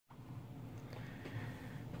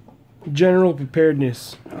General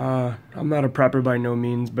preparedness. I'm not a prepper by no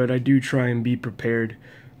means, but I do try and be prepared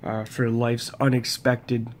for life's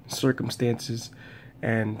unexpected circumstances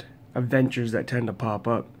and adventures that tend to pop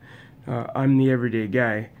up. I'm the everyday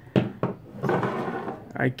guy.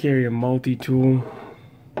 I carry a multi-tool,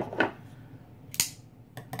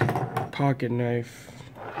 pocket knife,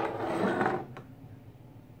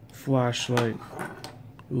 flashlight,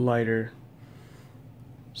 lighter,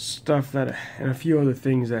 stuff that, and a few other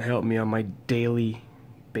things that help me on my daily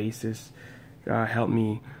basis, help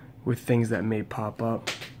me with things that may pop up.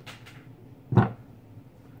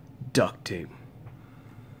 Duct tape.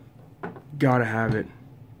 Gotta have it.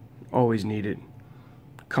 Always need it.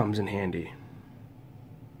 Comes in handy.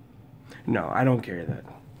 No, I don't carry that.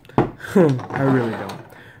 I really don't.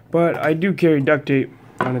 But I do carry duct tape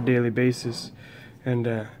on a daily basis, and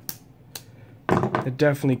it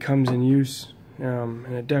definitely comes in use, and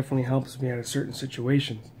it definitely helps me out of certain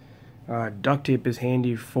situations. Duct tape is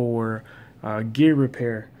handy for gear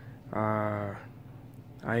repair.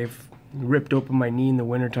 I've ripped open my knee in the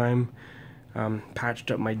wintertime,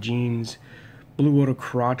 patched up my jeans, blew out a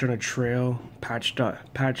crotch on a trail, patched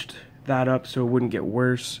that up so it wouldn't get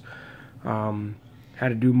worse. Had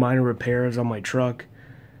to do minor repairs on my truck.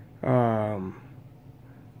 I've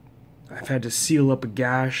had to seal up a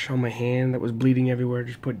gash on my hand that was bleeding everywhere.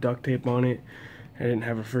 Just put duct tape on it. I didn't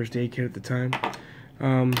have a first aid kit at the time.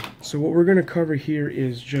 So what we're going to cover here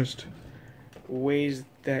is just ways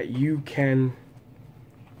that you can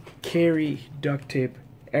carry duct tape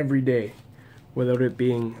every day without it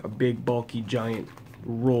being a big bulky giant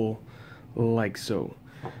roll like so.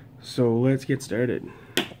 So let's get started.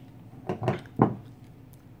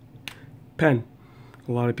 Pen.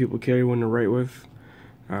 A lot of people carry one to write with.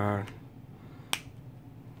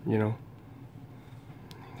 You know,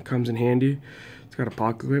 it comes in handy. It's got a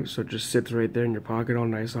pocket clip, so it just sits right there in your pocket, all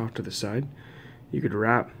nice off to the side. You could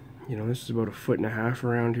wrap, you know, this is about 1.5 feet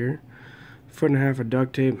around here. 1.5 feet of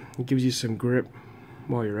duct tape. It gives you some grip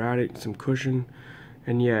while you're at it, some cushion,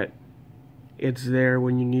 and yet it's there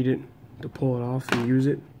when you need it to pull it off and use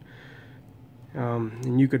it.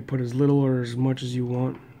 And you could put as little or as much as you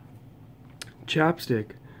want.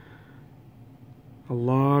 Chapstick. A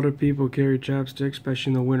lot of people carry chapstick,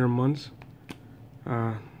 especially in the winter months.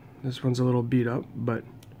 This one's a little beat up, but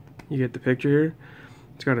you get the picture here.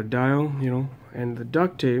 It's got a dial, you know, and the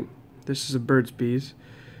duct tape, this is a Burt's Bees,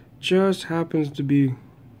 just happens to be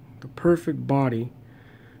the perfect body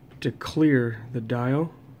to clear the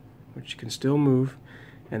dial, which can still move,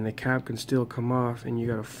 and the cap can still come off, and you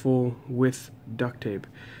got a full width duct tape.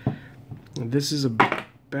 And this is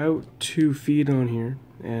about 2 feet on here,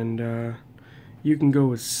 and you can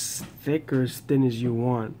go as thick or as thin as you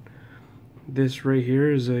want. This right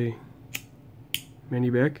here is a mini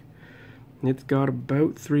Bic. It's got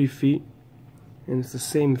about 3 feet, and it's the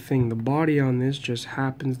same thing. The body on this just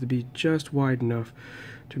happens to be just wide enough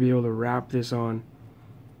to be able to wrap this on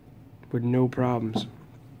with no problems.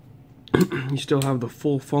 You still have the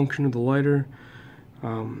full function of the lighter.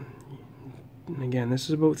 Again, this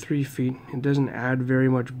is about 3 feet. It doesn't add very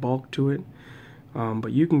much bulk to it,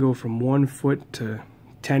 but you can go from 1 foot to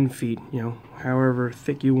 10 feet, you know, however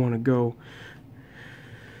thick you want to go.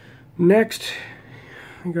 Next,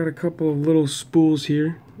 I got a couple of little spools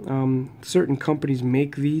here. Certain companies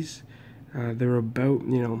make these. They're about,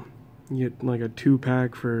 you know, you get like a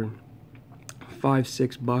 2-pack for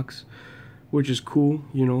 $5-6, which is cool,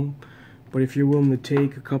 you know. But if you're willing to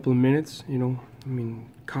take a couple of minutes, you know, I mean,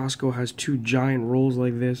 Costco has 2 giant rolls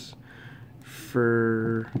like this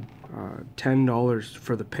for $10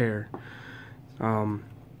 for the pair.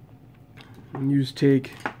 You just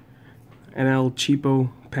take an El Cheapo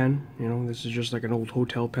pen, you know, this is just like an old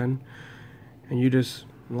hotel pen, and you just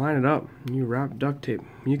line it up and you wrap duct tape.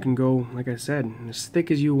 You can go, like I said, as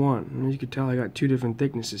thick as you want. And as you can tell, I got 2 different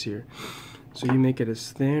thicknesses here. So you make it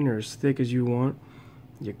as thin or as thick as you want.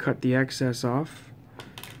 You cut the excess off,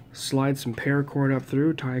 slide some paracord up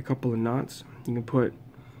through, tie a couple of knots. You can put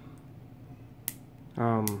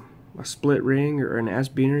a split ring or an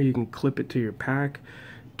S-beaner. You can clip it to your pack,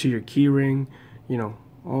 to your key ring. You know,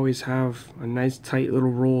 always have a nice tight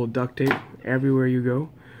little roll of duct tape everywhere you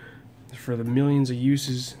go for the millions of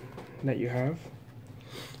uses that you have.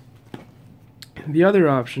 The other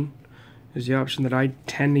option is the option that I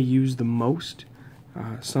tend to use the most.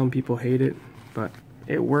 Some people hate it, but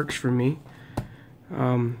it works for me.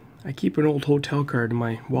 I keep an old hotel card in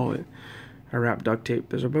my wallet. I wrap duct tape.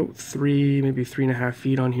 There's about 3, maybe 3.5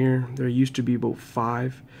 feet on here. There used to be about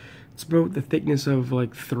 5. It's about the thickness of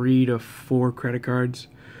like 3 to 4 credit cards.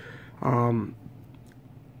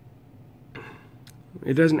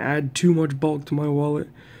 It doesn't add too much bulk to my wallet.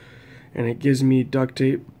 and it gives me duct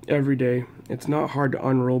tape every day. It's not hard to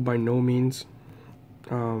unroll by no means,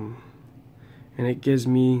 and it gives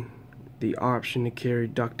me the option to carry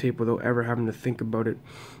duct tape without ever having to think about it,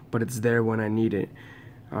 but it's there when I need it.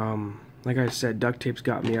 Like I said, duct tape's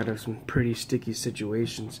got me out of some pretty sticky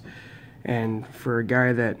situations, and for a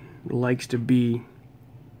guy that likes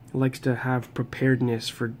to have preparedness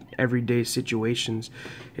for everyday situations,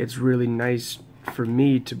 it's really nice for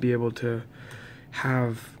me to be able to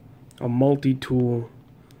have a multi-tool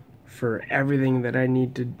for everything that I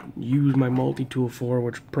need to use my multi-tool for,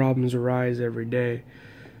 which problems arise every day.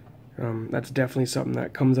 That's definitely something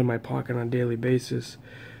that comes in my pocket on a daily basis,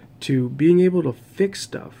 to being able to fix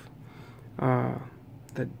stuff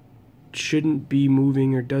that shouldn't be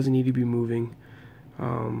moving or doesn't need to be moving,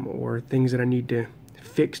 or things that I need to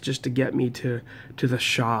fix just to get me to the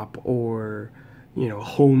shop, or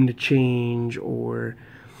home to change, or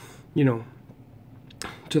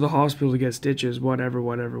to the hospital to get stitches,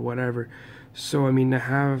 whatever. So I mean, to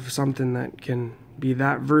have something that can be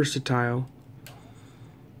that versatile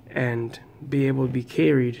and be able to be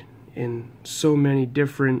carried in so many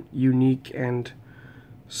different, unique, and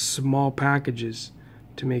small packages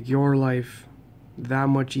to make your life that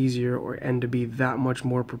much easier, and to be that much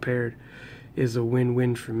more prepared, is a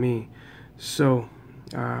win-win for me. So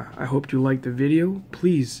I hope you liked the video.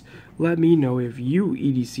 Please let me know if you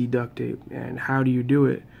EDC duct tape and how do you do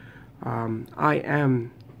it. I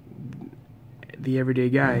am the everyday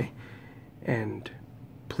guy, and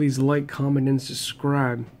please like, comment, and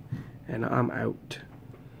subscribe, and I'm out.